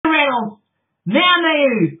Now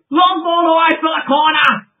new. Long ball away for the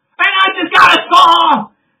corner. And I just got a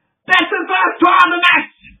score. That's the first try of the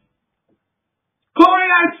match.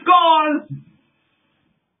 Corio scores.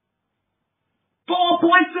 4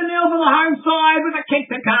 points to nil for the home side with a kick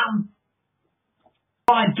to come.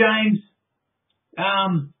 Right, James.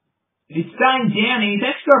 He's staying down. He's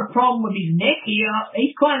actually got a problem with his neck here.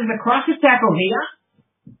 He's claiming the crusher tackle here.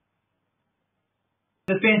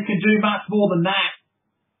 Defence can do much more than that.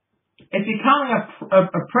 It's becoming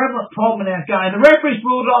a prevalent problem in our game. The referee's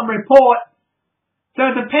ruled on report.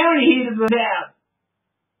 So it's a penalty here to the out.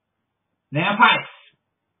 Now pace.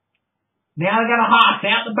 Now they're going to Haas.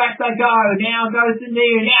 Out the back they go. Now goes to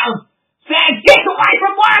near. Now Sags gets away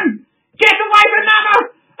from one. Gets away from another.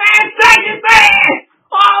 And Sags is there.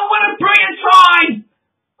 Oh, what a brilliant try.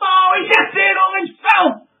 Oh, he just did it all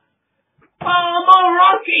himself. Oh,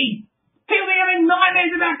 Morosky. He'll be having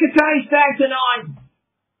nightmares about Katay Stag tonight.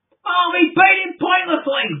 Oh, he beat him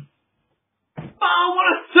pointlessly. Oh, what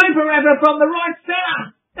a super effort from the right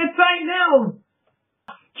centre. It's 8-0.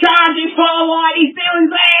 Charging for the white. He's nearly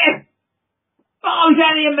there. Oh, he's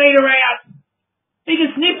only a metre out. He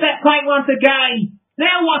can sniff that plate once again.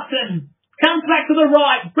 Now Watson comes back to the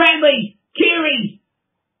right. Bradley, Keary,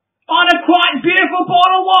 on a quite beautiful ball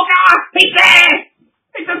to Walker. He's there.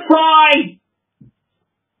 It's a try.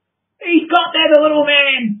 He's got there, the little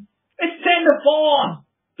man. It's 10-4.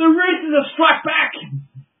 The Roosters have struck back.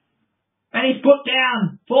 And he's put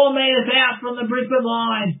down 4 metres out from the Brisbane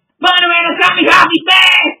line. Monoman is coming up. He's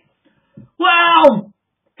there. Wow.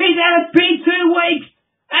 He's had a big 2 weeks.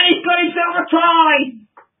 And he's got himself a try.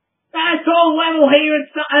 And it's all level here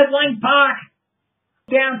at Lang Park.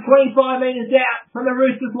 Down 25 metres out from the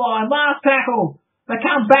Roosters line. Last tackle. They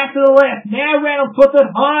come back to the left. Now Reynolds puts it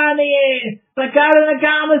high in the air. They go to the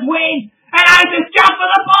Garmers wing. And Otis jumps for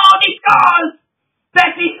the ball and he scores.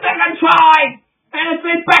 That's his second try. And it's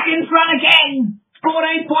been back in front again.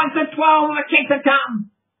 14 points to 12 with a kick to come.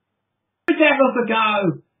 2 tackles to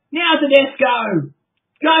go. Now Tedesco.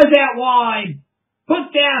 Goes out wide.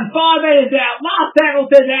 Puts down 5 metres out. Last tackle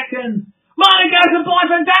to Atkins. Manu goes to blind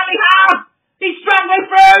from Dudley half. He's struggling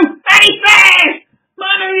through. And he's there.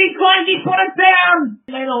 Manu, he claims he put it down.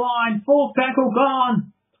 Leader line. 4th tackle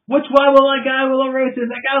gone. Which way will they go? Will the Roosters?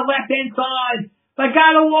 They go left-hand side. They go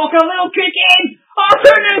to Walker. Little kick in. Oh,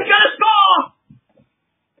 Tunu's going to score.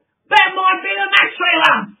 That might be the match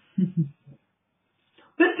thriller.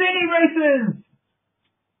 The Sydney Roosters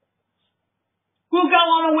will go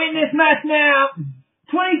on to win this match now.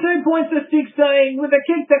 22 points to 16 with a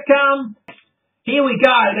kick to come. Here we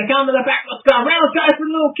go. They come to the back. Let's go. Reynolds goes for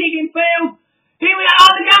a little kick in field. Here we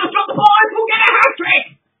are. The Gunners drop the boys. We'll get a hat-trick.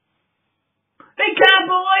 He can't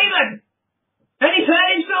believe it. And he's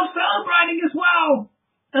heard himself celebrating as well.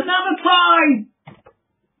 Another try.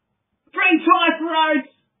 3 tries for Oates.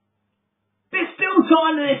 There's still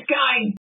time in this game.